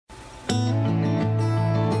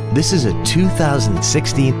This is a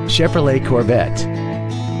 2016 Chevrolet Corvette.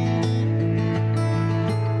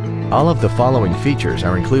 All of the following features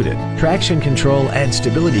are included: traction control and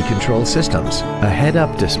stability control systems, a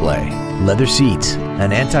head-up display, leather seats,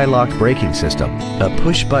 an anti-lock braking system, a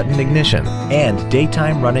push-button ignition, and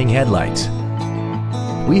daytime running headlights.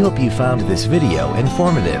 We hope you found this video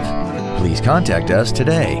informative. Please contact us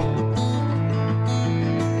today.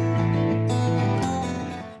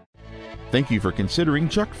 Thank you for considering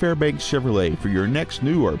Chuck Fairbanks Chevrolet for your next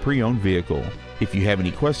new or pre-owned vehicle. If you have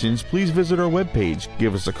any questions, please visit our webpage,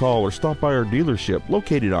 give us a call, or stop by our dealership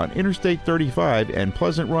located on Interstate 35 and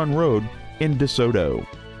Pleasant Run Road in DeSoto.